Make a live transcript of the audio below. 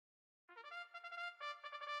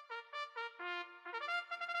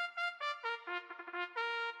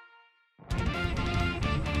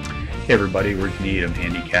Hey everybody, we're Needham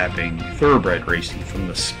handicapping thoroughbred racing from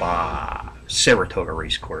the Spa Saratoga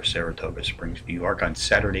Racecourse, Saratoga Springs, New York on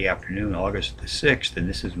Saturday afternoon, August the 6th, and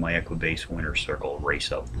this is my Equibase Winter Circle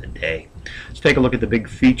race of the day. Let's take a look at the big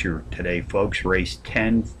feature today, folks. Race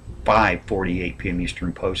 10, 5:48 p.m.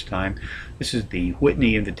 Eastern Post Time. This is the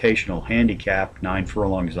Whitney Invitational Handicap, 9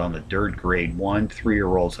 furlongs on the dirt, grade 1,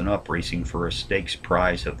 3-year-olds and up, racing for a stakes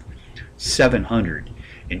prize of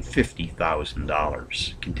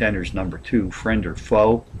 $750,000. Contenders: number 2, Friend or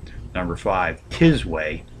Foe, number 5,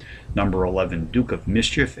 Tisway, number 11, Duke of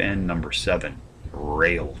Mischief, and number 7,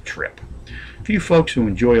 Rail Trip. A few folks who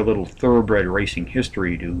enjoy a little thoroughbred racing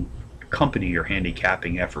history to accompany your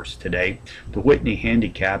handicapping efforts today. The Whitney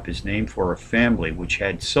Handicap is named for a family which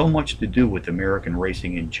had so much to do with American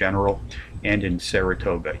racing in general and in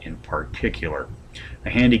Saratoga in particular.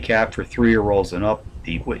 A handicap for 3-year-olds and up,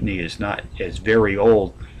 the Whitney is not as very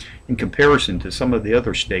old in comparison to some of the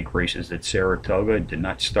other stake races at Saratoga. It did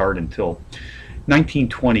not start until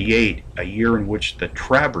 1928, a year in which the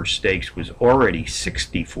Travers Stakes was already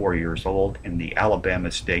 64 years old and the Alabama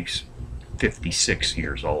Stakes 56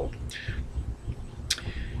 years old.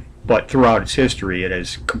 But throughout its history, it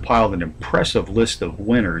has compiled an impressive list of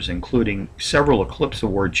winners, including several Eclipse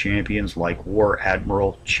Award champions like War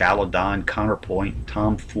Admiral, Chaladon, Counterpoint,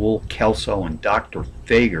 Tom Fool, Kelso, and Dr.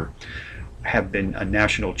 Fager have been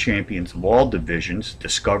national champions of all divisions.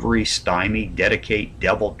 Discovery, Stymie, Dedicate,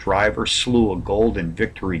 Devil Driver, Slew of Gold, and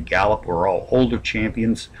Victory Gallop were all older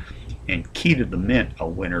champions. And Key to the Mint, a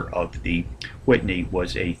winner of the Whitney,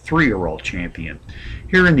 was a 3-year-old champion.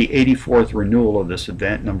 Here in the 84th renewal of this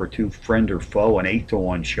event, number 2, Friend or Foe, an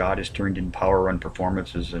 8-to-1 shot, has turned in power run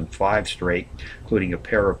performances in 5 straight, including a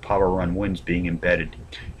pair of power run wins being embedded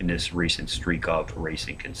in this recent streak of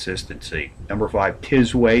racing consistency. Number 5,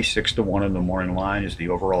 Tisway, 6-to-1 in the morning line, is the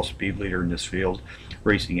overall speed leader in this field,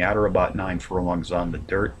 racing at or about 9 furlongs on the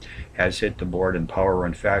dirt, has hit the board in power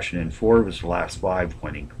run fashion in 4 of his last 5,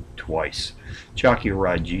 winning twice. Jockey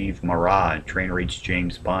Rajiv Mara and trainer H.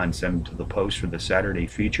 James Bond sent him to the post for the Saturday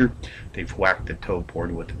feature. They've whacked the toe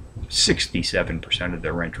board with 67% of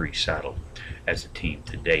their entries saddled as a team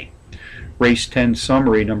to date. Race 10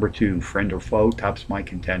 summary: number 2, Friend or Foe, tops my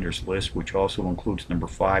contenders list, which also includes number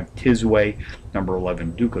 5, Tisway, number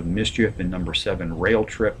 11, Duke of Mischief, and number 7, Rail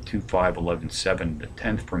Trip, 2, 5, 11, 7. The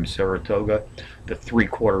 10th from Saratoga, the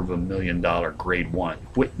 $750,000 grade 1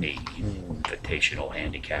 Whitney Invitational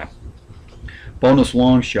Handicap. Bonus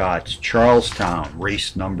long shots: Charlestown,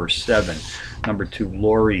 race number 7. Number 2,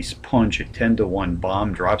 Laurie's Punch, a 10-to-1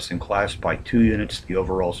 bomb, drops in class by 2 units. The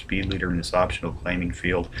overall speed leader in this optional claiming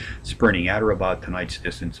field, sprinting at or about tonight's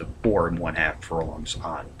distance of 4 1/2 furlongs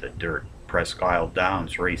on the dirt. Presque Isle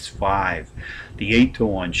Downs, race 5. The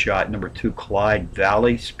 8-to-1 shot, number 2, Clyde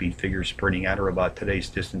Valley, speed figure sprinting at or about today's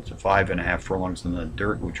distance of 5 1/2 furlongs on the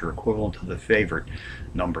dirt, which are equivalent to the favorite,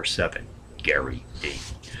 number 7, Gary D.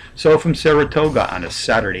 So from Saratoga on a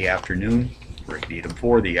Saturday afternoon, Rick Needham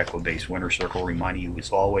for the Equibase Winter Circle, reminding you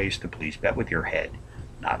as always to please bet with your head,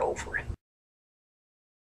 not over it.